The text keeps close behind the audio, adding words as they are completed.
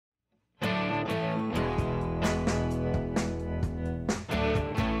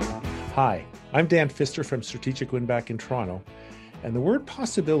Hi, I'm Dan Pfister from Strategic WinBack in Toronto, and the word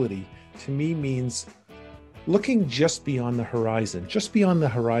possibility to me means looking just beyond the horizon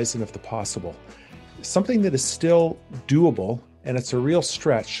of the possible. Something that is still doable, and it's a real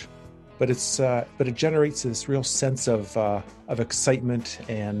stretch, but it generates this real sense of excitement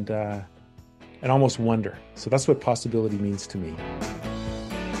and almost wonder. So that's what possibility means to me.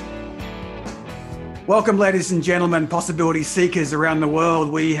 Welcome, ladies and gentlemen, possibility seekers around the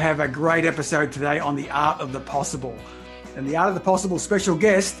world. We have a great episode today on the art of the possible. And the art of the possible special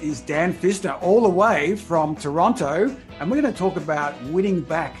guest is Dan Pfister, all the way from Toronto. And we're going to talk about winning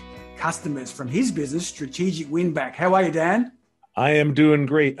back customers from his business, Strategic WinBack. How are you, Dan? I am doing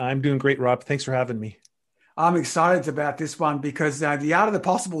great. Rob. Thanks for having me. I'm excited about this one because the art of the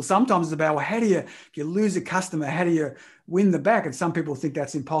possible sometimes is about, well, if you lose a customer, how do you win them back? And some people think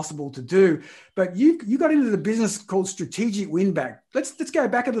that's impossible to do. But you got into the business called Strategic WinBack. Let's go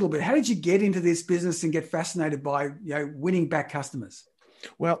back a little bit. How did you get into this business and get fascinated by winning back customers?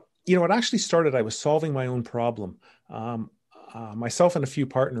 Well, it actually started, I was solving my own problem. Myself and a few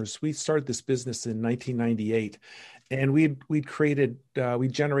partners, we started this business in 1998, and we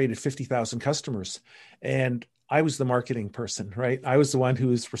generated 50,000 customers, and I was the marketing person, right? I was the one who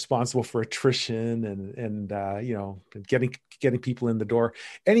was responsible for attrition and getting people in the door.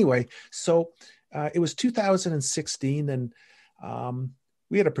 Anyway, so it was 2016, and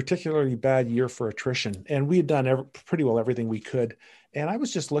we had a particularly bad year for attrition, and we had done pretty well everything we could. And I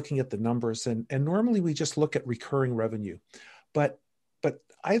was just looking at the numbers, and normally we just look at recurring revenue. But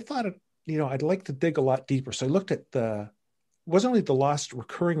I thought, I'd like to dig a lot deeper. So I looked at wasn't only the lost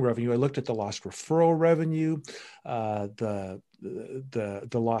recurring revenue, I looked at the lost referral revenue, the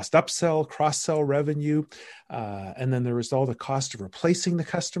lost upsell, cross-sell revenue, and then there was all the cost of replacing the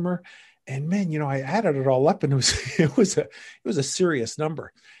customer. And man, I added it all up, and it was a serious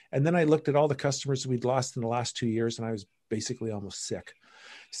number. And then I looked at all the customers we'd lost in the last 2 years, and I was basically almost sick.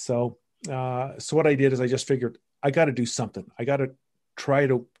 So what I did is I just figured, I got to do something. I got to try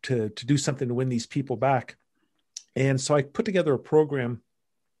to do something to win these people back. And so I put together a program,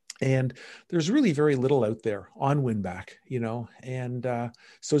 and there's really very little out there on WinBack, and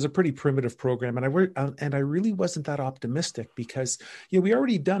so it's a pretty primitive program. And I really wasn't that optimistic because we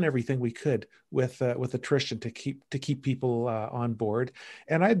already done everything we could with attrition to keep people on board,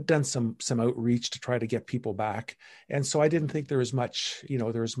 and I'd done some outreach to try to get people back, and so I didn't think there was much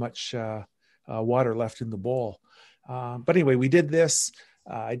water left in the bowl. But anyway, we did this.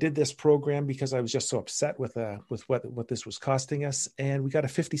 I did this program because I was just so upset with what this was costing us, and we got a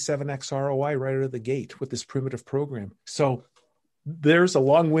 57x ROI right out of the gate with this primitive program. So there's a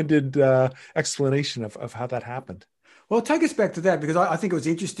long-winded explanation of how that happened. Well, take us back to that, because I think it was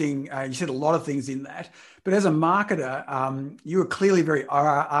interesting. You said a lot of things in that, but as a marketer, you were clearly very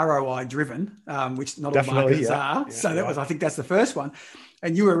ROI driven, which not all marketers are. Yeah, I think that's the first one.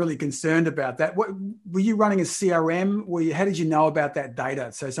 And you were really concerned about that. What were you running a CRM? How did you know about that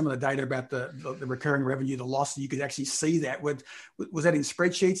data? So some of the data about the recurring revenue, the loss, you could actually see that. Was that in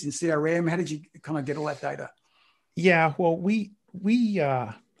spreadsheets, in CRM? How did you kind of get all that data? Yeah, well,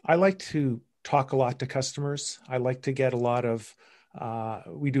 I like to talk a lot to customers. I like to get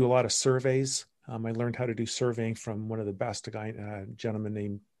we do a lot of surveys. I learned how to do surveying from one of the best, a gentleman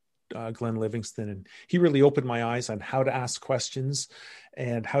named Glenn Livingston, and he really opened my eyes on how to ask questions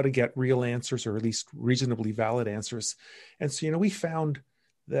and how to get real answers, or at least reasonably valid answers. And so, we found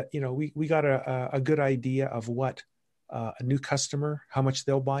that, we got a good idea of what a new customer, how much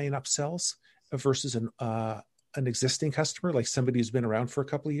they'll buy in upsells versus an existing customer, like somebody who's been around for a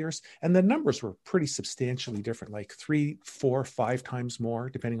couple of years. And the numbers were pretty substantially different, like 3, 4, 5 times more,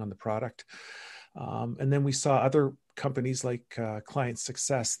 depending on the product. And then we saw other companies like Client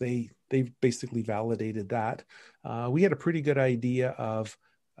Success. They basically validated that. We had a pretty good idea of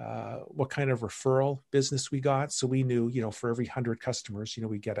what kind of referral business we got. So we knew, for every 100 customers,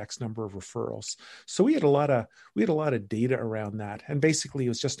 we get X number of referrals. So we had a lot of data around that. And basically it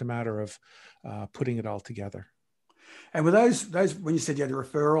was just a matter of putting it all together. And were those when you said you had a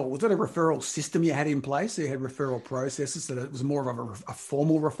referral, was that a referral system you had in place? So you had referral processes, so it was more of a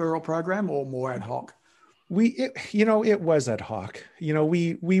formal referral program, or more ad hoc? It was ad hoc.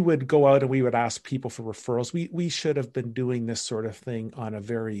 We would go out and we would ask people for referrals. We should have been doing this sort of thing on a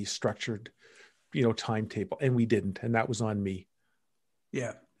very structured, timetable, and we didn't, and that was on me.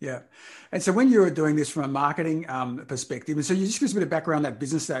 Yeah. Yeah. And so when you were doing this from a marketing perspective, and so you just give us a bit of background on that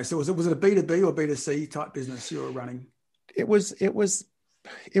business though. So was it a B2B or B2C type business you were running? It was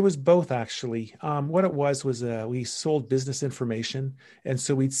both, actually. What it was we sold business information, and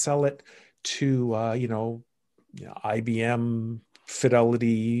so we'd sell it to IBM,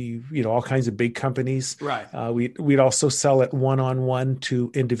 Fidelity, all kinds of big companies. Right. We'd also sell it one-on-one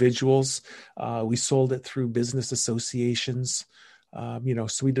to individuals. We sold it through business associations. So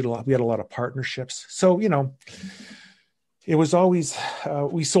we had a lot of partnerships. So, it was always,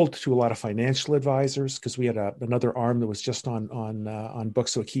 we sold to a lot of financial advisors because we had another arm that was just on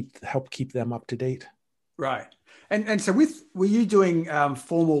books. So it helped keep them up to date. Right. And so were you doing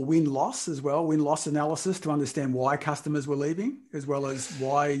formal win-loss as well, win-loss analysis to understand why customers were leaving as well as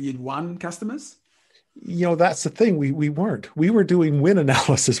why you'd won customers? That's the thing. We weren't. We were doing win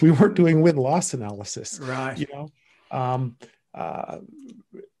analysis. We weren't doing win-loss analysis. Right. And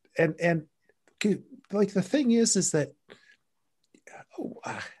like the thing is that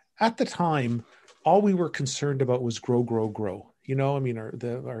at the time, all we were concerned about was grow, grow, grow.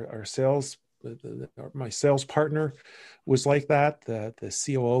 Our sales, my sales partner was like that. The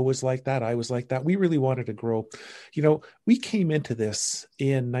COO was like that. I was like that. We really wanted to grow. We came into this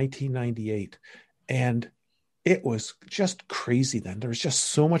in 1998 and it was just crazy then. There was just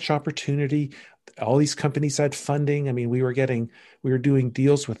so much opportunity. All these companies had funding. I mean, we were doing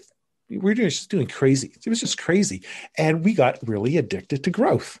deals with, we were just doing crazy. It was just crazy. And we got really addicted to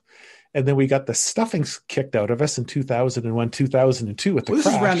growth. And then we got the stuffings kicked out of us in 2001, 2002 with the crash.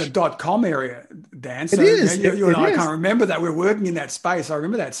 This is around the .com area, Dan. So it is. You and I can't remember that. We're working in that space. I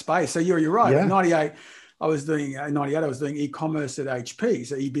remember that space. So you're right. Yeah. In 98, I was doing e-commerce at HP.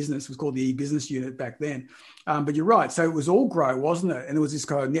 So e-business was called the e-business unit back then. But you're right. So it was all grow, wasn't it? And it was this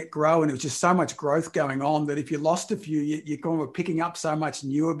kind of net grow, and it was just so much growth going on that if you lost a few, you kind of were picking up so much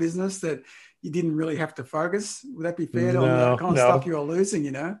newer business that you didn't really have to focus. Would that be fair on the kind of stuff you were losing,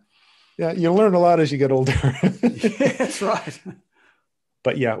 Yeah, you learn a lot as you get older. Yeah, that's right.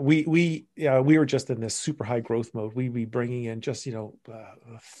 But yeah, we were just in this super high growth mode. We'd be bringing in just,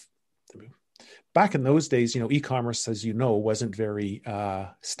 back in those days, e-commerce, as wasn't very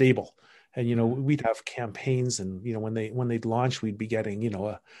stable. And, we'd have campaigns and, when they'd launch, we'd be getting,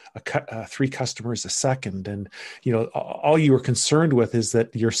 3 customers a second. And, all you were concerned with is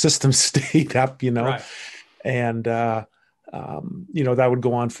that your system stayed up, Right. And, that would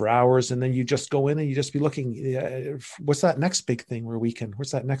go on for hours, and then you just go in and you just be looking, what's that next big thing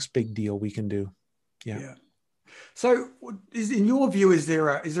what's that next big deal we can do? Yeah. So in your view, is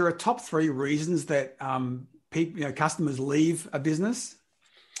there a top 3 reasons that customers leave a business?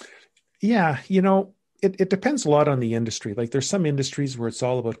 Yeah. It depends a lot on the industry. Like there's some industries where it's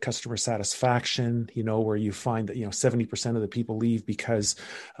all about customer satisfaction, where you find that, 70% of the people leave because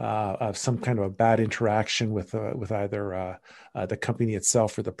of some kind of a bad interaction with either the company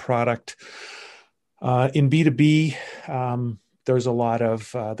itself or the product. In B2B, there's a lot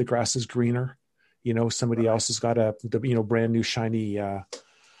of the grass is greener. Somebody else has got a brand new shiny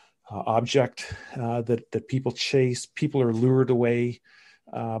object that people chase. People are lured away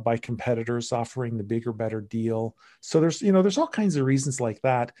by competitors offering the bigger, better deal. So there's all kinds of reasons like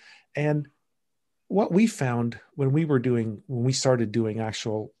that. And what we found when we started doing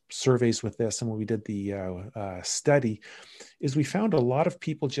actual surveys with this and when we did the study is we found a lot of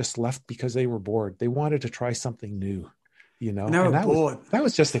people just left because they were bored. They wanted to try something new, And bored. That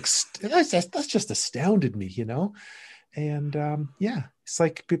just astounded me, And it's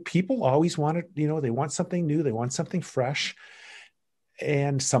like people always wanted, they want something new. They want something fresh.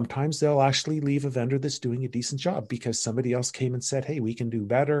 And sometimes they'll actually leave a vendor that's doing a decent job because somebody else came and said, hey, we can do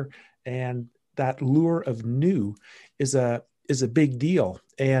better. And that lure of new is a big deal.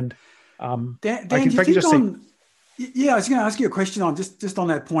 And Dan, I was going to ask you a question on just on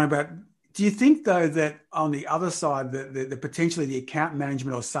that point about, do you think though that on the other side, the potentially the account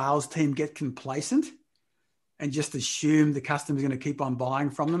management or sales team get complacent and just assume the customer's going to keep on buying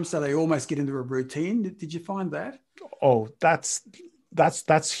from them, so they almost get into a routine? Did you find that? Oh, that's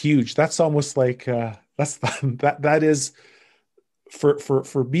huge. That's almost like that is for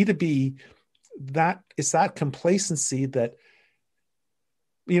B2B. That is that complacency that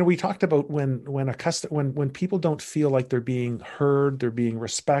we talked about when people don't feel like they're being heard, they're being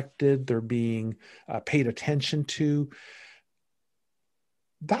respected, they're being paid attention to.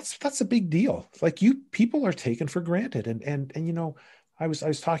 That's a big deal. Like people are taken for granted, and I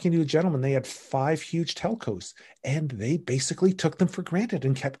was talking to a gentleman. They had 5 huge telcos, and they basically took them for granted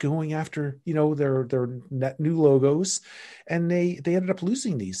and kept going after their net new logos, and they ended up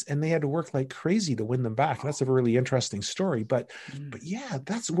losing these, and they had to work like crazy to win them back. And that's a really interesting story. But yeah,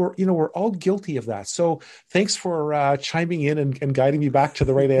 we're all guilty of that. So thanks for chiming in and guiding me back to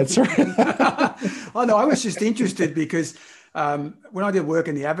the right answer. Oh no, I was just interested because when I did work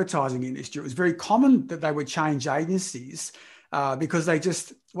in the advertising industry, it was very common that they would change agencies. Because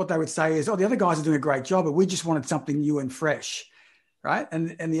what they would say is, the other guys are doing a great job, but we just wanted something new and fresh. right?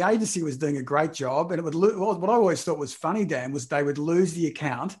 And the agency was doing a great job. And it would what I always thought was funny, Dan, was they would lose the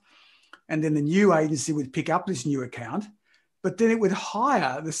account, and then the new agency would pick up this new account, but then it would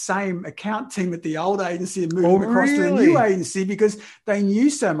hire the same account team at the old agency and move them across to the new agency because they knew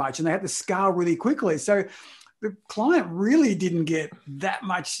so much and they had to scale really quickly. So the client really didn't get that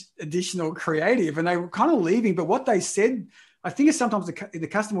much additional creative, and they were kind of leaving. But what they said, I think, is sometimes the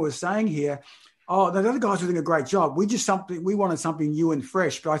customer was saying here, oh, the other guys were doing a great job. We wanted something new and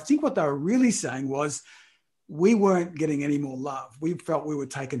fresh. But I think what they were really saying was we weren't getting any more love. We felt we were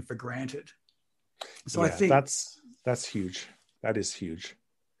taken for granted. So I think that's huge. That is huge.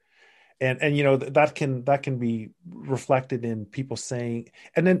 And you know, that can be reflected in people saying,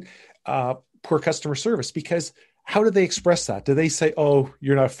 and then poor customer service, because how do they express that? Do they say, oh,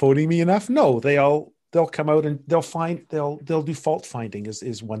 you're not phoning me enough? No, they'll come out and they'll do fault finding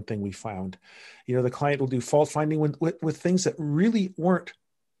is one thing we found. You know, the client will do fault finding with things that really weren't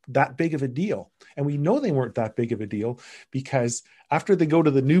that big of a deal. And we know they weren't that big of a deal because after they go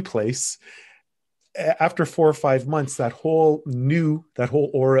to the new place, after 4 or 5 months, that whole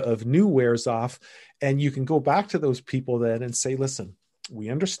aura of new wears off. And you can go back to those people then and say, listen, we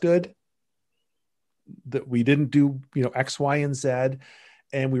understood that we didn't do, you know, X, Y, and Z.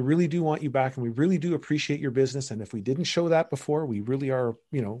 And we really do want you back. And we really do appreciate your business. And if we didn't show that before, we really are,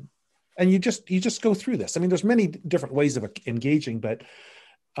 you know, and you just go through this. I mean, there's many different ways of engaging, but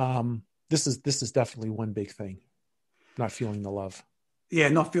this is definitely one big thing, not feeling the love. Yeah,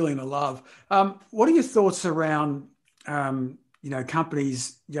 not feeling the love. What are your thoughts around, you know,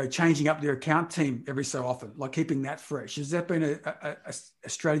 companies, you know, changing up their account team every so often, like keeping that fresh? Has that been a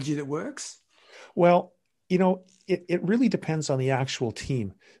strategy that works? Well, you know, it really depends on the actual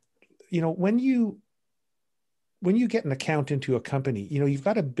team. You know, when you get an account into a company, you know, you've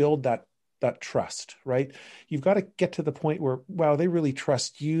got to build that trust, right? You've got to get to the point where, wow, they really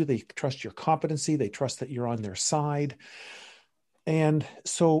trust you. They trust your competency. They trust that you're on their side. And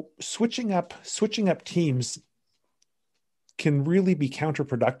so switching up teams can really be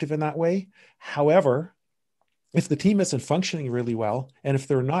counterproductive in that way. However, if the team isn't functioning really well, and if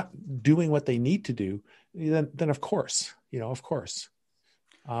they're not doing what they need to do, then of course, you know, of course.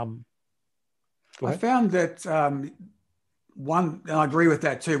 I found that and I agree with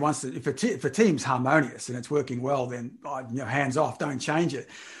that too. If a team's harmonious and it's working well, then you know, hands off, don't change it.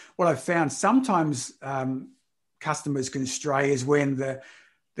 What I've found sometimes customers can stray is when the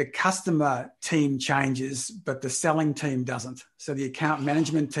customer team changes, but the selling team doesn't. So the account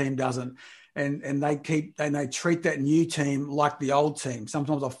management team doesn't. And they treat that new team like the old team.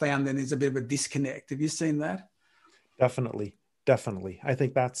 Sometimes I've found that there's a bit of a disconnect. Have you seen that? Definitely. I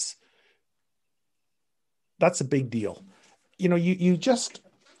think that's a big deal. You know,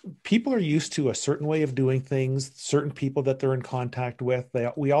 people are used to a certain way of doing things, certain people that they're in contact with.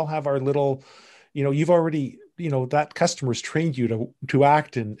 We all have our little, you know, you've already, you know, that customer's trained you to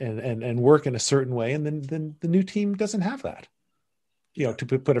act and work in a certain way. And then the new team doesn't have that, you know, to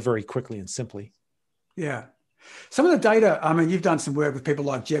put it very quickly and simply. Yeah. Some of the data, I mean, you've done some work with people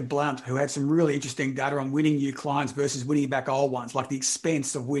like Jeb Blount, who had some really interesting data on winning new clients versus winning back old ones, like the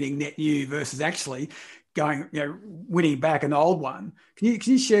expense of winning net new versus actually winning back an old one. Can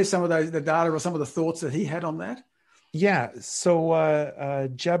you share some of the data or some of the thoughts that he had on that? Yeah. So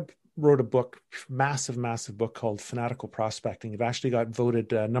Jeb wrote a book, massive book called Fanatical Prospecting. It actually got voted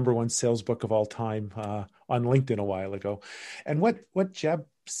 #1 sales book of all time on LinkedIn a while ago. And what Jeb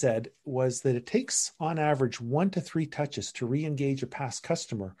said was that it takes on average 1 to 3 touches to re-engage a past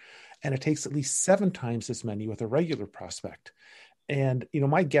customer, and it takes at least 7 times as many with a regular prospect. And, you know,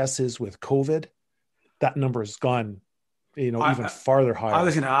 my guess is with COVID, that number has gone, you know, even farther higher. I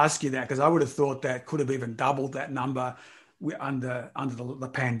was going to ask you that because I would have thought that could have even doubled that number under the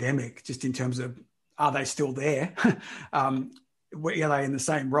pandemic, just in terms of, are they still there? Are they in the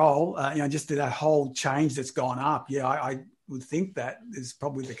same role? You know, just that whole change that's gone up. Yeah, I would think that is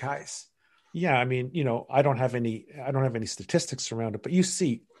probably the case. Yeah, I mean, you know, I don't have any statistics around it, but you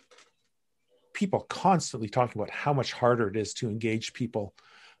see people constantly talking about how much harder it is to engage people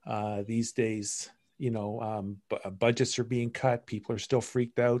these days. You know, budgets are being cut. People are still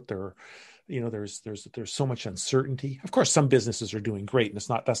freaked out. There's so much uncertainty. Of course, some businesses are doing great, and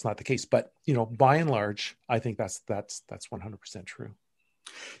that's not the case. But, you know, by and large, I think that's 100% true.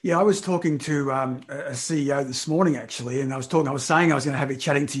 Yeah, I was talking to a CEO this morning, actually, and I was saying I was going to have it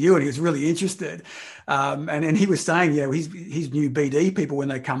chatting to you, and he was really interested. And he was saying, you know, his new BD people, when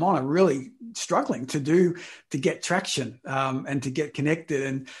they come on, are really struggling to get traction and to get connected.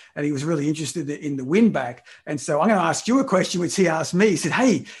 And he was really interested in the WinBack. And so I'm going to ask you a question, which he asked me. He said,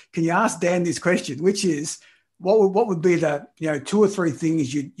 hey, can you ask Dan this question, which is, what would be the 2 or 3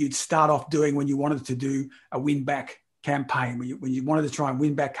 things you'd start off doing when you wanted to do a win back campaign, when you wanted to try and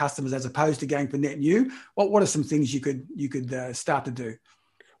win back customers as opposed to going for net new? What are some things you could start to do?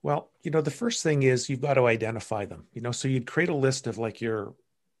 Well, the first thing is you've got to identify them. So you'd create a list of like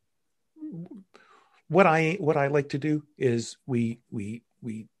what I like to do is we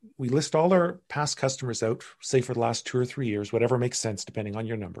list all our past customers out, say for the last 2 or 3 years, whatever makes sense depending on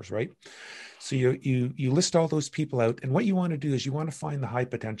your numbers, right? So you list all those people out, and what you want to do is you want to find the high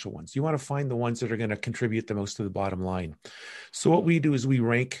potential ones. You want to find the ones that are going to contribute the most to the bottom line. So what we do is we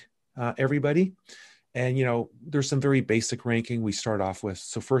rank everybody, and there's some very basic ranking we start off with.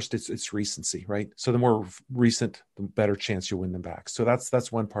 So first, it's recency, right? So the more recent, the better chance you'll win them back. So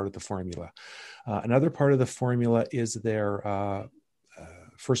that's one part of the formula. Another part of the formula is their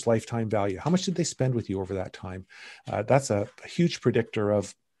first lifetime value. How much did they spend with you over that time? That's a huge predictor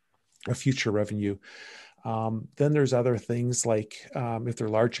of future revenue. Then there's other things like if they're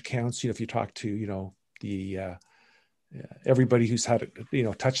large accounts, if you talk to, the everybody who's had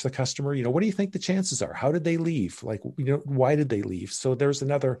touch the customer, what do you think the chances are? How did they leave? Like, why did they leave? So there's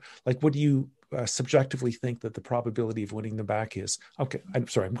another, like, what do you subjectively think that the probability of winning them back is? Okay. I'm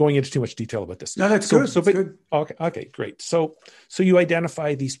sorry, I'm going into too much detail about this. No, that's good. That's good. Okay, great. So you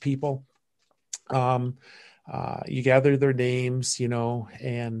identify these people, you gather their names,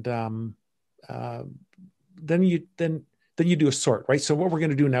 and then you do a sort, right? So what we're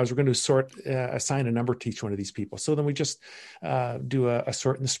going to do now is we're going to assign a number to each one of these people. So then we just do a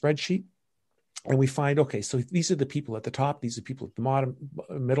sort in the spreadsheet, and we find, okay, so these are the people at the top, these are the people at the bottom,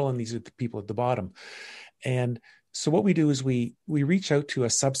 middle, and these are the people at the bottom. And so what we do is we reach out to a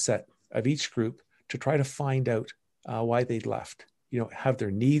subset of each group to try to find out why they left. Have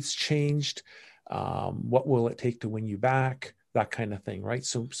their needs changed? What will it take to win you back? That kind of thing, right?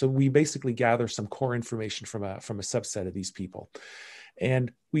 So we basically gather some core information from a subset of these people.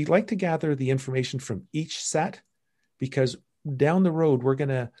 And we like to gather the information from each set because down the road, we're going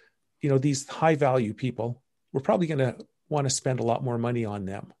to, these high value people, we're probably going to want to spend a lot more money on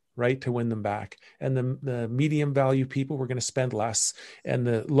them, right, to win them back. And the medium value people, we're going to spend less. And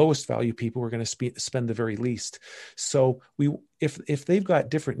the lowest value people, we're going to spend the very least. So if they've got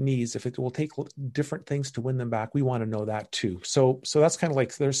different needs, if it will take different things to win them back, we want to know that too. So that's kind of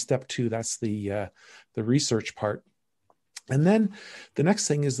like there's step 2. That's the research part. And then the next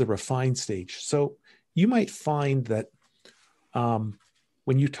thing is the refine stage. So you might find that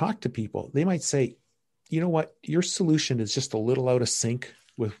when you talk to people, they might say, you know what, your solution is just a little out of sync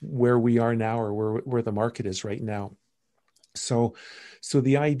with where we are now or where the market is right now. So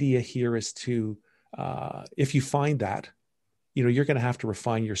the idea here is to, if you find that, you're going to have to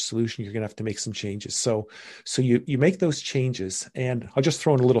refine your solution. You're going to have to make some changes. So you make those changes. And I'll just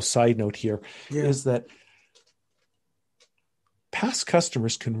throw in a little side note here, is that past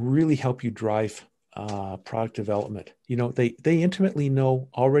customers can really help you drive product development. They intimately know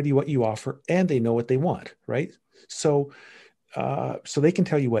already what you offer and they know what they want, right? So they can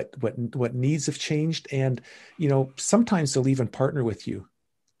tell you what needs have changed. And, sometimes they'll even partner with you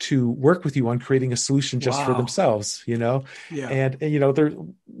to work with you on creating a solution just for themselves, and they're,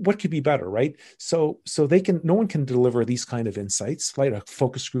 what could be better, right? So no one can deliver these kind of insights, right? A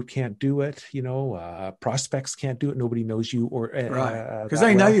focus group can't do it, prospects can't do it. Nobody knows you right. Because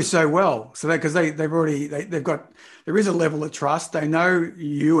they know you so well. So there is a level of trust. They know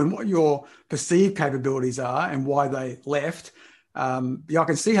you and what your perceived capabilities are and why they left. I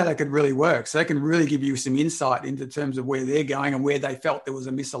can see how that could really work. So they can really give you some insight into terms of where they're going and where they felt there was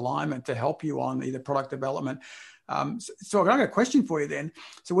a misalignment to help you on either product development. So I've got a question for you then.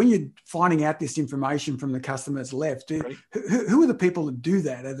 So when you're finding out this information from the customers left, who are the people that do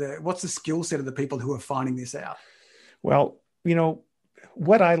that? What's the skill set of the people who are finding this out? Well,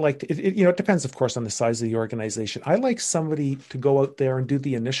 what I like to, it depends, of course, on the size of the organization. I like somebody to go out there and do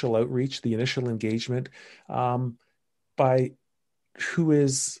the initial outreach, the initial engagement, by who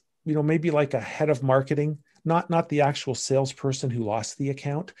is, maybe like a head of marketing, not the actual salesperson who lost the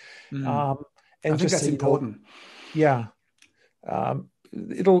account. And I think that's important.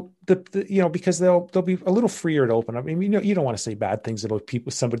 It'll, because they'll be a little freer to open up. I mean, you don't want to say bad things about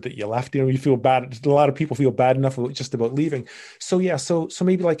somebody that you left. You feel bad. A lot of people feel bad enough just about leaving. So so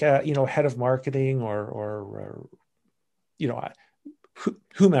maybe like a head of marketing or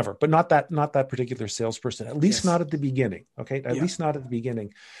whomever, but not that particular salesperson. At least not at the beginning. Okay, at least not at the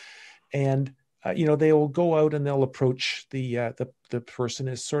beginning. And they will go out and they'll approach the person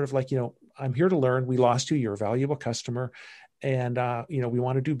as sort of like, I'm here to learn. We lost you. You're a valuable customer. And, we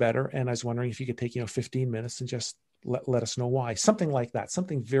want to do better. And I was wondering if you could take, 15 minutes and just let us know why. Something like that.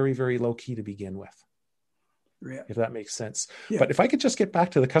 Something very, very low key to begin with. Yeah. if that makes sense. Yeah. But if I could just get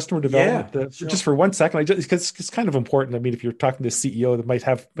back to the customer development, sure. just for 1 second, because it's kind of important. I mean, if you're talking to a CEO that might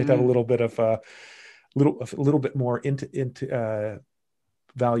have a little bit of a little bit more into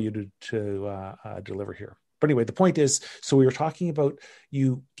value to deliver here. But anyway, the point is, so we were talking about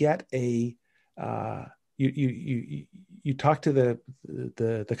you get a you talk to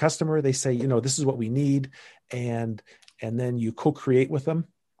the customer. They say, this is what we need, and then you co-create with them.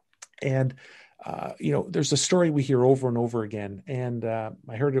 And there's a story we hear over and over again, and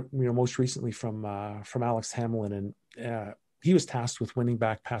I heard it most recently from Alex Hamlin, and he was tasked with winning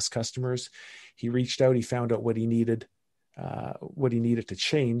back past customers. He reached out, he found out what he needed to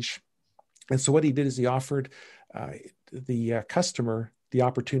change, and so what he did is he offered the customer the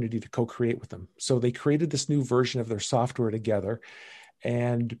opportunity to co-create with them. So they created this new version of their software together.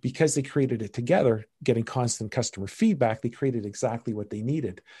 And because they created it together, getting constant customer feedback, they created exactly what they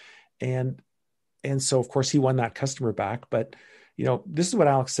needed. And so, of course, he won that customer back. But, this is what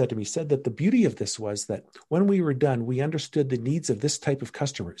Alex said to me. He said that the beauty of this was that when we were done, we understood the needs of this type of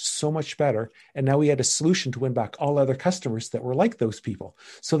customer so much better. And now we had a solution to win back all other customers that were like those people.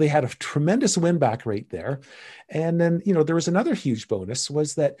 So they had a tremendous win back rate there. And then, there was another huge bonus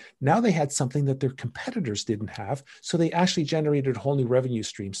was that now they had something that their competitors didn't have. So they actually generated a whole new revenue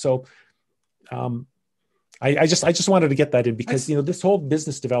stream. So, I just wanted to get that in because, this whole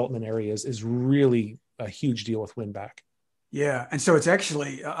business development area is really a huge deal with WinBack. Yeah. And so it's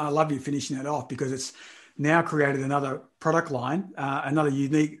actually, I love you finishing that off because it's now created another product line, another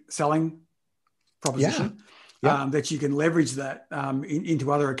unique selling proposition that you can leverage that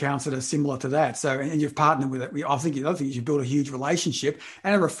into other accounts that are similar to that. So, and you've partnered with it. I think the other thing is you build a huge relationship,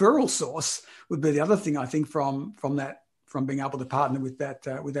 and a referral source would be the other thing, I think, from being able to partner with that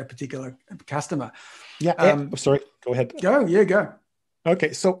particular customer. Yeah. Sorry, go ahead. Go.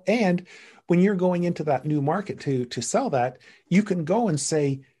 Okay. So, and when you're going into that new market to sell that, you can go and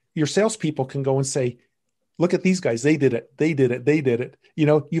say, your salespeople can go and say, look at these guys. They did it.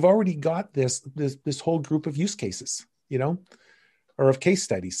 You've already got this whole group of use cases, or of case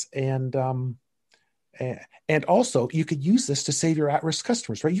studies. And also you could use this to save your at-risk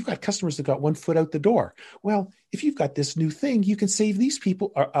customers, right? You've got customers that got one foot out the door. Well, if you've got this new thing, you can save these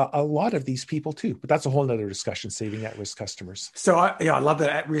people, a lot of these people too. But that's a whole nother discussion, saving at-risk customers. So I love that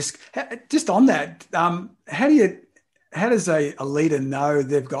at-risk. Just on that, how does a leader know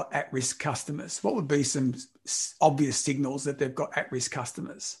they've got at-risk customers? What would be some obvious signals that they've got at-risk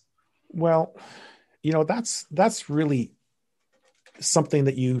customers? Well, that's really something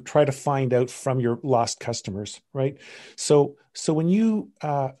that you try to find out from your lost customers, right? So when you're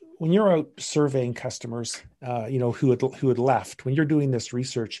out surveying customers, who had left, when you're doing this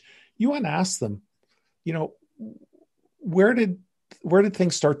research, you want to ask them, where did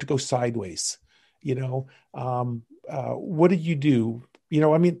things start to go sideways? What did you do?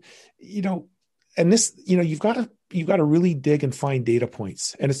 And this, you've got to really dig and find data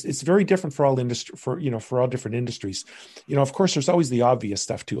points, and it's very different for all for all different industries. Of course, there's always the obvious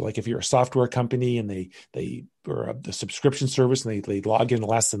stuff too. Like if you're a software company and they or the subscription service and they log in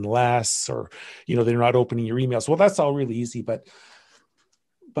less and less, or they're not opening your emails. Well, that's all really easy, but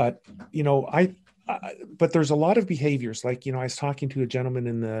but there's a lot of behaviors. Like I was talking to a gentleman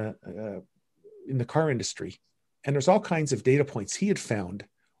in the car industry, and there's all kinds of data points he had found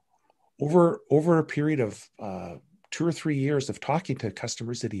over a period of 2 or 3 years of talking to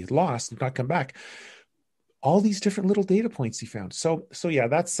customers that he had lost and not come back. All these different little data points he found. So yeah,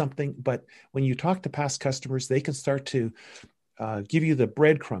 that's something. But when you talk to past customers, they can start to give you the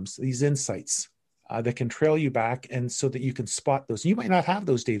breadcrumbs, these insights that can trail you back, and so that you can spot those. You might not have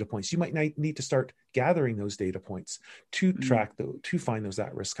those data points. You might need to start gathering those data points to track to find those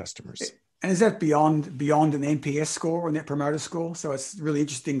at-risk customers. And is that beyond an NPS score or Net Promoter Score? So it's really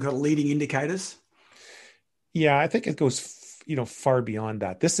interesting, kind of leading indicators. Yeah, I think it goes, far beyond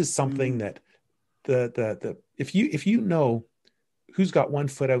that. This is something that if you know who's got one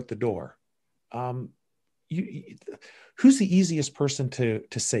foot out the door, who's the easiest person to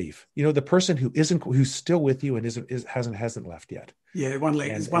save? The person who's still with you and hasn't left yet. Yeah, one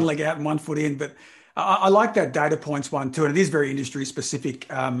leg out and 1 foot in, but. I like that data points one too, and it is very industry specific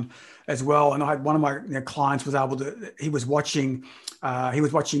as well. And I had one of my clients he was watching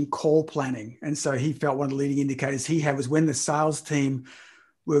call planning, and so he felt one of the leading indicators he had was when the sales team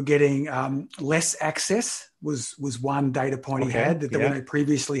were getting less access was one data point he had that when they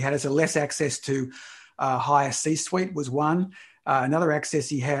previously had. So less access to higher C-suite was one. Another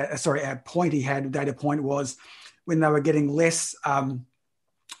data point was when they were getting less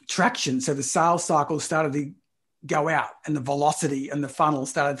traction. So the sales cycle started to go out, and the velocity and the funnel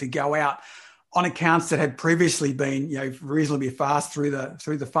started to go out on accounts that had previously been, reasonably fast through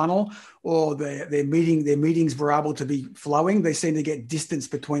the funnel, or their meetings were able to be flowing. They seemed to get distance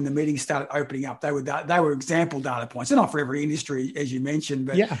between the meetings started opening up. They were example data points. They're not for every industry, as you mentioned,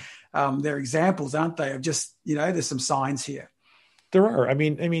 but they're examples, aren't they? Of just, there's some signs here. There are. I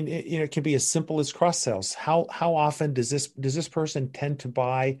mean, it can be as simple as cross sales. How often does this person tend to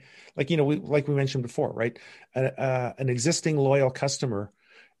buy? Like, we mentioned before, right? An existing loyal customer,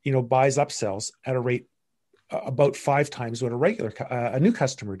 buys upsells at a rate about 5 times what a new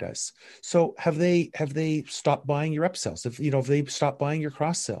customer does. So have they stopped buying your upsells? If they stopped buying your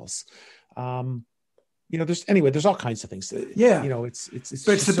cross sells? There's all kinds of things. Yeah,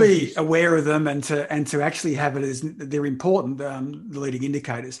 it's to be aware of them and to actually have it as they're important, the leading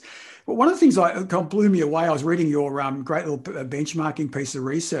indicators. But one of the things that blew me away, I was reading your great little benchmarking piece of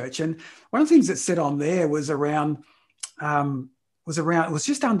research, and one of the things that said on there was around it was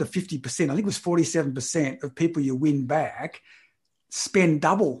just under 50%. I think it was 47% of people you win back spend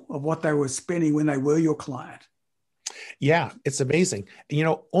double of what they were spending when they were your client. Yeah, it's amazing.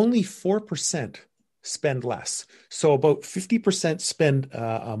 Only 4% spend less. So about 50% spend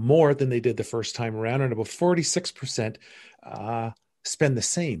more than they did the first time around, and about 46% spend the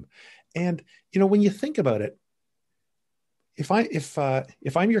same. And when you think about it, if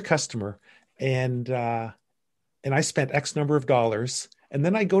I'm your customer and I spent X number of dollars, and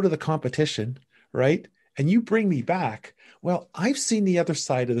then I go to the competition, right? And you bring me back. Well, I've seen the other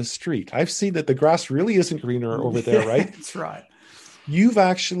side of the street. I've seen that the grass really isn't greener over there, right? That's right. You've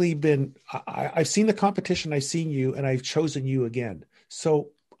actually been, I've seen the competition, I've seen you, and I've chosen you again. So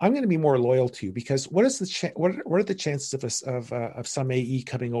I'm going to be more loyal to you, because what are the chances of some AE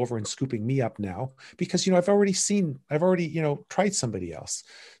coming over and scooping me up now? Because, I've already tried somebody else.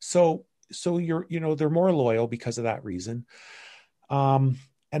 So they're more loyal because of that reason. And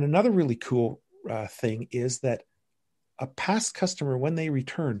another really cool thing is that a past customer, when they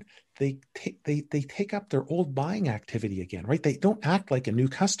return, they take up their old buying activity again, right? They don't act like a new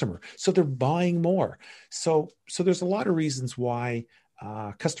customer, so they're buying more. So there's a lot of reasons why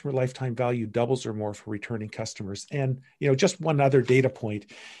customer lifetime value doubles or more for returning customers. And just one other data point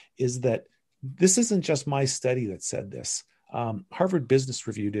is that this isn't just my study that said this. Harvard Business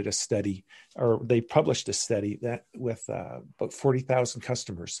Review did a study, or they published a study that with about 40,000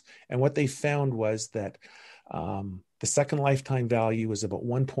 customers. And what they found was that the second lifetime value is about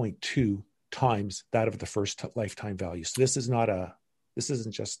 1.2 times that of the first lifetime value. So this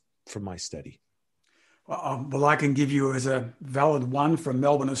isn't just from my study. Well, I can give you as a valid one from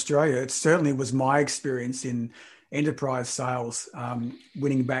Melbourne, Australia. It certainly was my experience in enterprise sales,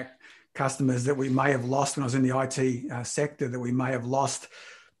 winning back customers that we may have lost when I was in the IT sector, that we may have lost,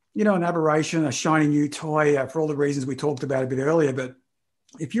 an aberration, a shiny new toy, for all the reasons we talked about a bit earlier. But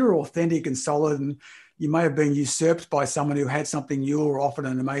if you're authentic and solid, and you may have been usurped by someone who had something new or offered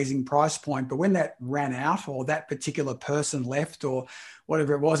an amazing price point, but when that ran out, or that particular person left, or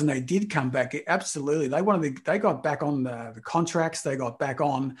whatever it was, and they did come back, absolutely, they got back on the contracts, they got back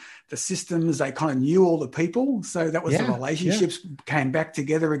on the systems, they kind of knew all the people. So that was the relationships came back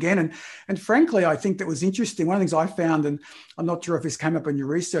together again. And frankly, I think that was interesting. One of the things I found, and I'm not sure if this came up in your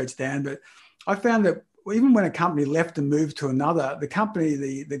research, Dan, but I found that even when a company left and moved to another, the company,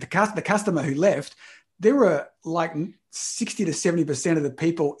 the customer who left, there were like 60 to 70% of the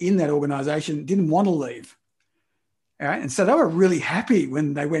people in that organization didn't want to leave. All right? And so they were really happy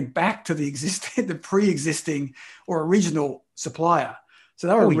when they went back to the pre-existing or original supplier. So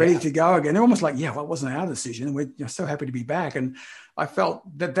they were ready to go again. They're almost like, well, it wasn't our decision, and we're so happy to be back. And I felt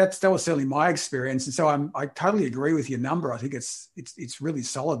that was certainly my experience. And so I totally agree with your number. I think it's really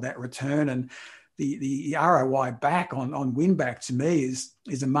solid, that return, and the ROI back on WinBack to me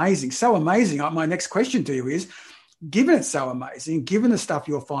is amazing. So amazing. My next question to you is, given it's so amazing, given the stuff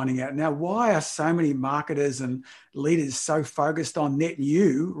you're finding out now, why are so many marketers and leaders so focused on net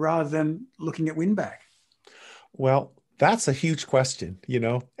new rather than looking at WinBack? Well, that's a huge question,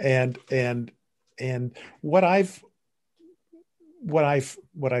 and what I've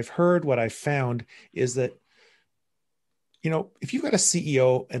heard, what I've found is that, if you've got a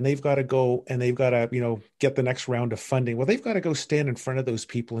CEO and they've got to go and they've got to, get the next round of funding, well, they've got to go stand in front of those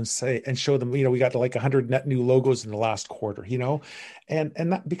people and show them, we got like 100 net new logos in the last quarter, and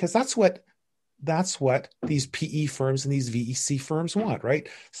that, because that's what these PE firms and these VEC firms want, right?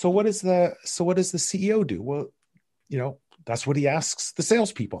 So what does the CEO do? Well, that's what he asks the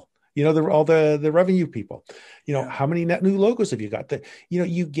salespeople, all the revenue people, how many net new logos have you got? That,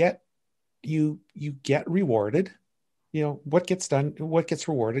 you get rewarded. What gets done, what gets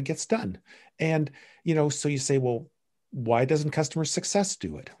rewarded gets done. And, so you say, well, why doesn't customer success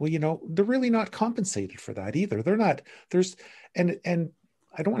do it? Well, they're really not compensated for that either. They're not. And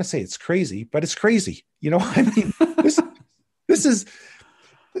I don't want to say it's crazy, but it's crazy. I mean, this is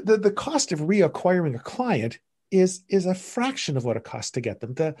the cost of reacquiring a client is a fraction of what it costs to get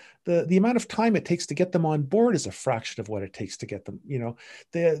them. The amount of time it takes to get them on board is a fraction of what it takes to get them.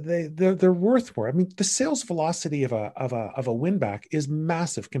 They're worth more. I mean, the sales velocity of a WinBack is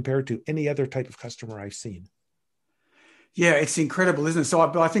massive compared to any other type of customer I've seen. Yeah, it's incredible, isn't it? So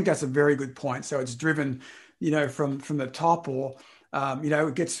I think that's a very good point. So it's driven, from the top, or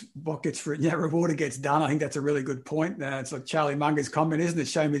it gets what gets rewarded gets done. I think that's a really good point. It's like Charlie Munger's comment, isn't it?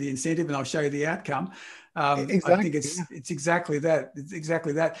 Show me the incentive and I'll show you the outcome. Exactly. I think it's exactly that. It's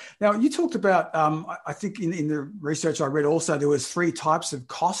exactly that. Now, you talked about, I think in the research I read also, there was 3 types of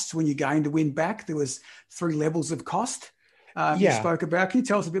costs when you gained a WinBack. There was 3 levels of cost you spoke about. Can you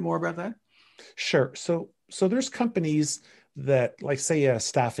tell us a bit more about that? Sure. So there's companies that, like, say, a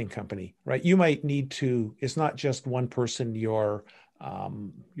staffing company, right? You might need to, it's not just one person you're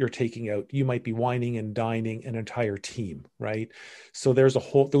taking out. You might be wining and dining an entire team, right? So those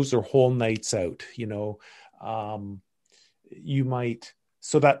are whole nights out, you might,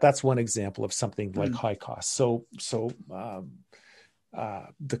 so that's one example of something like high cost. So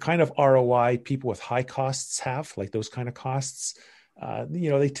the kind of ROI people with high costs have, like those kind of costs,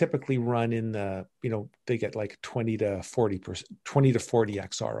 they typically run in the, they get like 20 to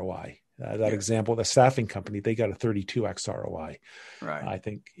 40x ROI. Example, the staffing company, they got a 32x ROI. Right. I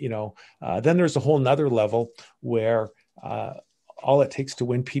think, then there's a whole nother level where all it takes to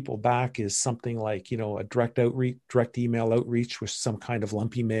win people back is something like, a direct email outreach with some kind of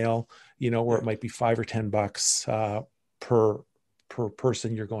lumpy mail, where it might be $5 or $10 per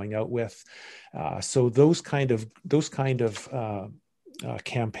person you're going out with. So those kind of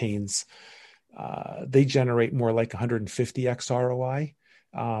campaigns, they generate more like 150x ROI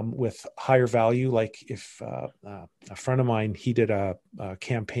with higher value. Like if a friend of mine, he did a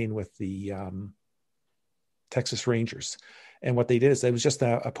campaign with the Texas Rangers. And what they did is it was just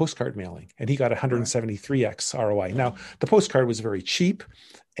a postcard mailing, and he got 173x ROI. Now, the postcard was very cheap,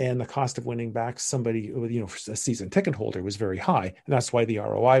 and the cost of winning back somebody, a season ticket holder, was very high, and that's why the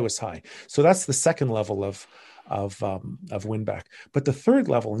ROI was high. So that's the second level of WinBack. But the third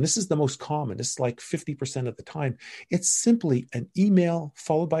level, and this is the most common, it's like 50% of the time, it's simply an email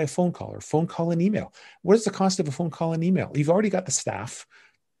followed by a phone call, or phone call and email. What is the cost of a phone call and email? You've already got the staff.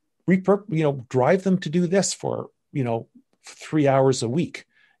 Drive them to do this for 3 hours a week,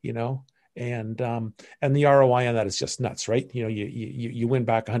 and the ROI on that is just nuts, right? You win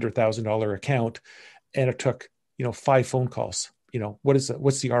back $100,000 account, and it took 5 phone calls. What's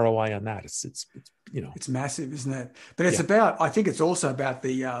the ROI on that? It's massive, isn't it? But it's about, I think it's also about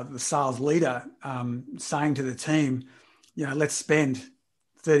the sales leader saying to the team, let's spend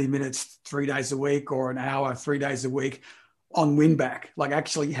 30 minutes 3 days a week, or an hour 3 days a week on WinBack, like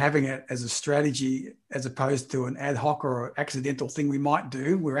actually having it as a strategy as opposed to an ad hoc or accidental thing we might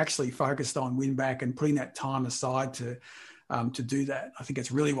do. We're actually focused on WinBack and putting that time aside to do that. I think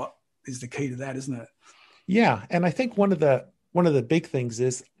it's really what is the key to that, isn't it? Yeah, and I think one of the big things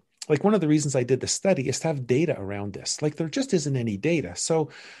is, like, one of the reasons I did the study is to have data around this. Like, there just isn't any data. So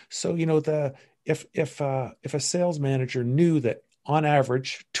if a sales manager knew that on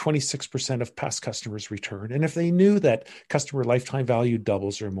average 26% of past customers return, and if they knew that customer lifetime value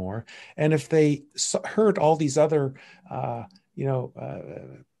doubles or more, and if they heard all these other CROs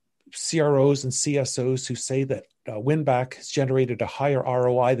and CSOs who say that WinBack has generated a higher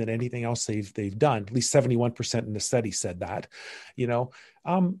ROI than anything else they've done, at least 71% in the study said that,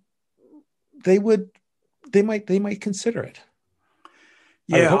 they might consider it.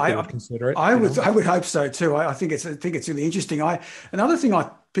 Yeah, I would consider it. I would hope so too. I think it's really interesting. Another thing I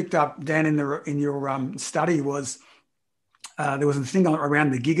picked up, Dan, in your study was there was a thing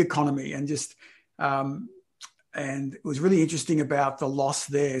around the gig economy, and and it was really interesting about the loss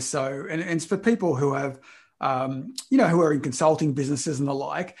there. So, and it's for people who have who are in consulting businesses and the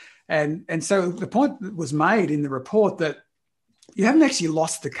like, and so the point was made in the report that you haven't actually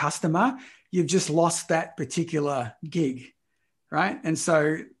lost the customer, you've just lost that particular gig. Right. And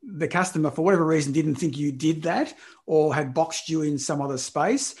so the customer, for whatever reason, didn't think you did that, or had boxed you in some other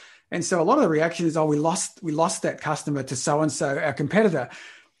space. And so a lot of the reaction is, we lost that customer to so-and-so, our competitor.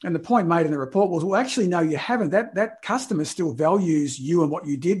 And the point made in the report was, well, actually, no, you haven't. That customer still values you and what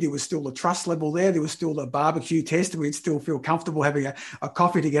you did. There was still a trust level there. There was still a barbecue test. We'd still feel comfortable having a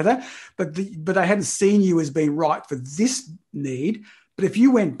coffee together. But they hadn't seen you as being right for this need. But if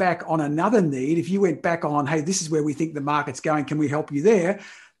you went back on another need, if you went back on, hey, this is where we think the market's going, can we help you there?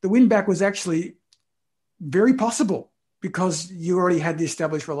 The WinBack was actually very possible because you already had the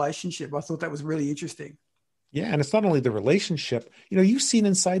established relationship. I thought that was really interesting. Yeah, and it's not only the relationship. You've seen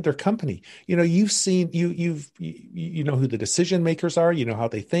inside their company. You've seen you know who the decision makers are. You know how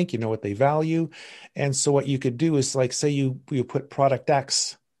they think. You know what they value, and so what you could do is, like, say you put product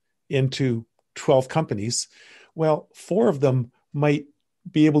X into 12 companies. Well, 4 of them might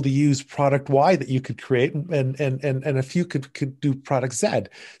be able to use product Y that you could create, and a few could do product Z.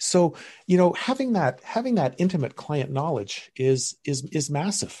 So having that intimate client knowledge is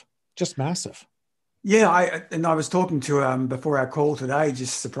massive, just massive. Yeah, I was talking to before our call today.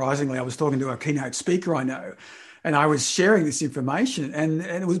 Just surprisingly, I was talking to a keynote speaker I know, and I was sharing this information, and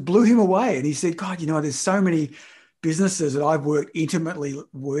it blew him away. And he said, "God, there's so many businesses that I've worked intimately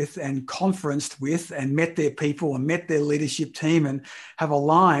with and conferenced with, and met their people and met their leadership team, and have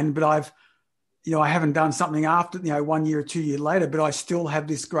aligned, but I haven't done something after, 1 year or 2 years later, but I still have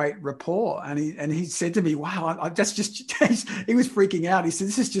this great rapport." And he said to me, "Wow, that's just changed." He was freaking out. He said,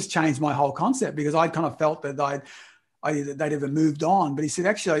 "This has just changed my whole concept," because I'd kind of felt that they'd ever moved on. But he said,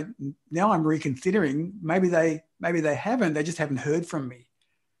 "Actually, now I'm reconsidering. Maybe they haven't. They just haven't heard from me."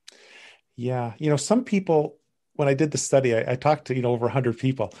 Yeah. Some people, when I did the study, I talked to, over 100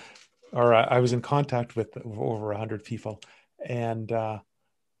 people, or I was in contact with over 100 people. And,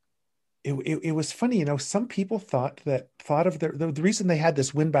 it was funny, some people thought of the reason they had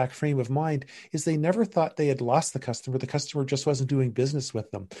this win back frame of mind is they never thought they had lost the customer. The customer just wasn't doing business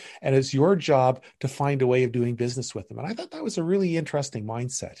with them. And it's your job to find a way of doing business with them. And I thought that was a really interesting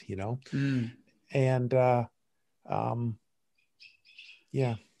mindset, and,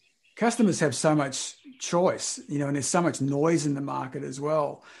 yeah. Customers have so much choice, and there's so much noise in the market as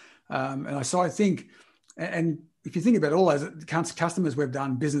well. So I think, and if you think about all those customers we've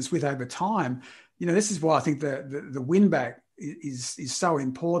done business with over time, this is why I think the win back is so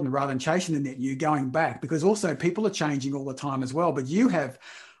important, rather than chasing the net new, going back, because also people are changing all the time as well. But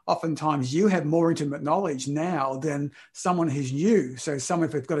oftentimes you have more intimate knowledge now than someone who's new. So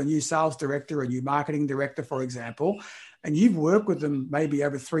if they've got a new sales director, a new marketing director, for example, and you've worked with them maybe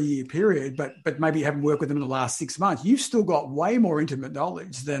over a 3-year period, but maybe you haven't worked with them in the last 6 months, you've still got way more intimate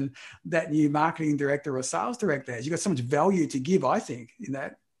knowledge than that new marketing director or sales director has. You've got so much value to give, I think, in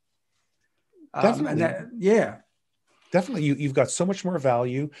that. Definitely. Definitely. You've got so much more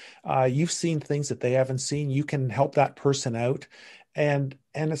value. You've seen things that they haven't seen. You can help that person out. And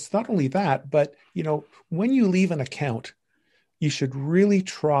it's not only that, but, when you leave an account, you should really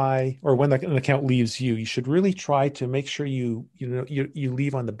try, or when an account leaves you, you should really try to make sure you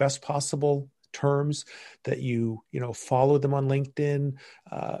leave on the best possible terms, that you follow them on LinkedIn,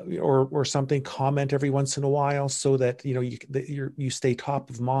 or something, comment every once in a while, so that you stay top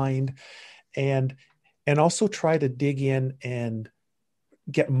of mind, and also try to dig in and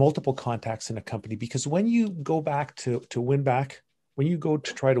get multiple contacts in a company, because when you go back to win back, when you go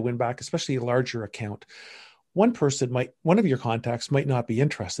to try to win back, especially a larger account, one of your contacts might not be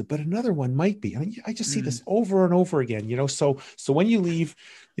interested, but another one might be. I just see this over and over again, So when you leave,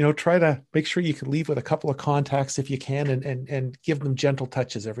 try to make sure you can leave with a couple of contacts if you can, and give them gentle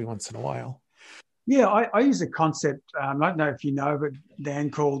touches every once in a while. Yeah, I use a concept, I don't know if you know, but Dan,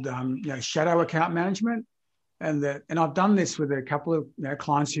 called shadow account management, and I've done this with a couple of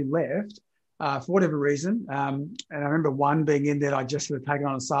clients who left for whatever reason, and I remember one being in there. I just sort of taken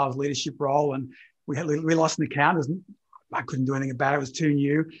on a sales leadership role, and we lost an account. I couldn't do anything about it. It was too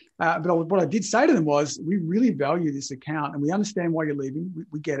new. But what I did say to them was, we really value this account, and we understand why you're leaving.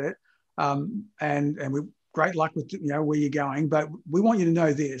 We get it, and we great luck with where you're going. But we want you to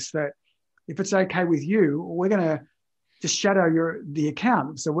know this, that if it's okay with you, we're going to just shadow the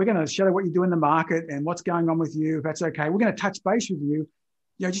account. So we're going to shadow what you do in the market and what's going on with you. If that's okay, we're going to touch base with you,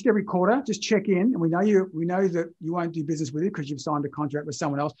 just every quarter, just check in. And we know that you won't do business with it because you've signed a contract with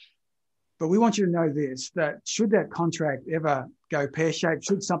someone else. But we want you to know this, that should that contract ever go pear-shaped,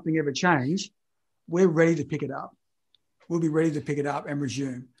 should something ever change, we're ready to pick it up. We'll be ready to pick it up and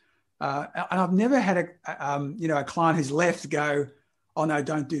resume. And I've never had a client who's left go, "Oh no,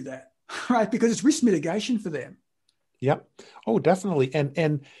 don't do that," right? Because it's risk mitigation for them. Yep. Oh, definitely.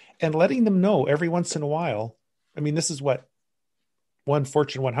 And letting them know every once in a while. I mean, this is what one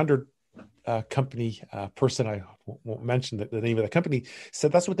Fortune 100 company person, I won't mention the name of the company,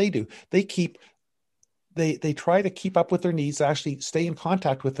 said that's what they do. They try to keep up with their needs, actually stay in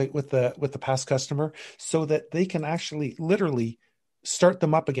contact with the past customer, so that they can actually literally start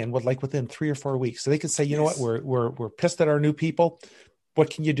them up again within 3 or 4 weeks. So they can say, you know what, we're pissed at our new people. what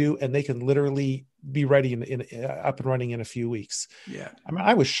can you do? And they can literally be ready up and running in a few weeks. Yeah. I mean,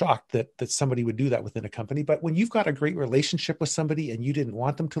 I was shocked that somebody would do that within a company, but when you've got a great relationship with somebody and you didn't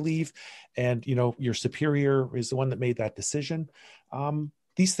want them to leave, and your superior is the one that made that decision,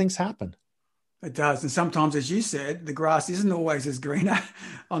 these things happen. It does. And sometimes, as you said, the grass isn't always as greener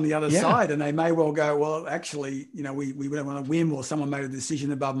on the other side. And they may well go, well, actually, we don't want to win, or someone made a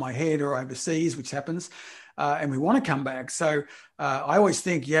decision above my head or overseas, which happens. And we want to come back. So I always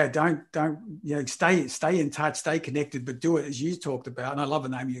think, don't stay in touch, stay connected, but do it as you talked about. And I love the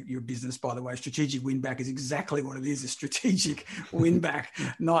name of your business, by the way. Strategic WinBack is exactly what it is, a strategic WinBack,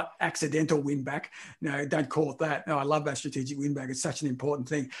 not accidental WinBack. No, don't call it that. No, I love that strategic WinBack. It's such an important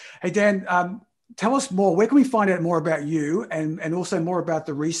thing. Hey, Dan, tell us more. Where can we find out more about you and also more about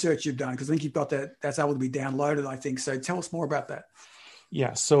the research you've done? Because I think you've got that's able to be downloaded, I think. So tell us more about that.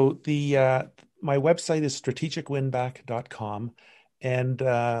 Yeah. So my website is strategicwinback.com, and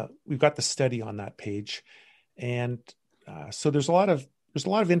we've got the study on that page. And so there's a lot of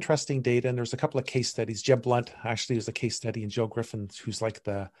interesting data, and there's a couple of case studies. Jeb Blunt actually is a case study, and Joe Griffin, who's like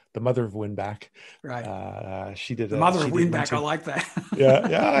the mother of WinBack. Right. She did the mother of WinBack. I like that.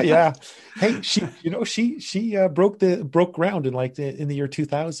 Yeah. Hey, she broke ground in the year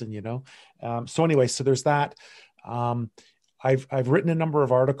 2000. So anyway, so there's that. I've written a number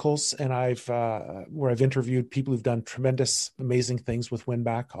of articles, and where I've interviewed people who've done tremendous, amazing things with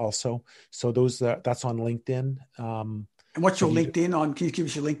WinBack also. So that's on LinkedIn. And what's your LinkedIn on? Can you give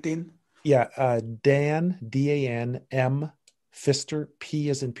us your LinkedIn? Yeah. Dan, Dan, M, Pfister, P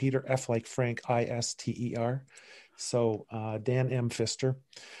as in Peter, F like Frank, Ister. So Dan M. Pfister.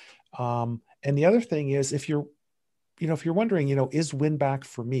 And the other thing is, if you're wondering, is WinBack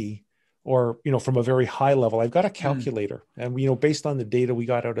for me? Or, from a very high level, I've got a calculator, and, based on the data we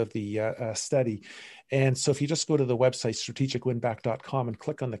got out of the study. And so if you just go to the website, strategicwinback.com, and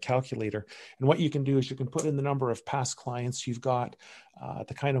click on the calculator, and what you can do is you can put in the number of past clients you've got,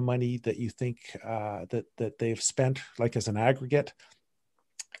 the kind of money that you think that they've spent, like as an aggregate,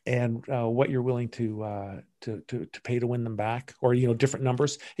 and what you're willing to pay to win them back, or, different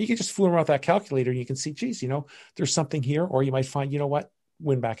numbers. And you can just fool around with that calculator, and you can see, geez, there's something here, or you might find, what?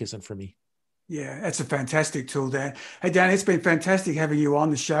 WinBack isn't for me. Yeah, that's a fantastic tool, Dan. Hey, Dan, it's been fantastic having you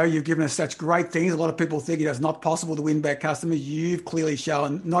on the show. You've given us such great things. A lot of people think it's not possible to win back customers. You've clearly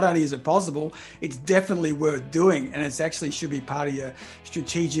shown not only is it possible, it's definitely worth doing. And it's actually should be part of your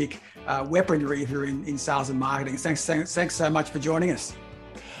strategic weaponry if you're in sales and marketing. Thanks so much for joining us.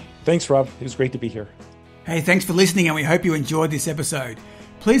 Thanks, Rob. It was great to be here. Hey, thanks for listening, and we hope you enjoyed this episode.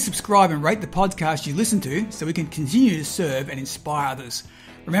 Please subscribe and rate the podcast you listen to so we can continue to serve and inspire others.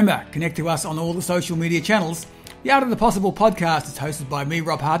 Remember, connect to us on all the social media channels. The Art of the Possible podcast is hosted by me,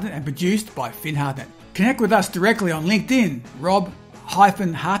 Rob Hartnett, and produced by Finn Hartnett. Connect with us directly on LinkedIn,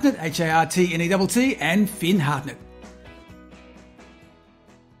 Rob-Hartnett, Hartnett, and Finn Hartnett.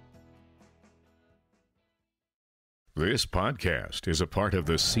 This podcast is a part of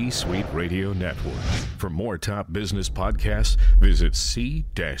the C-Suite Radio Network. For more top business podcasts, visit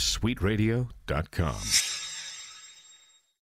c-suiteradio.com.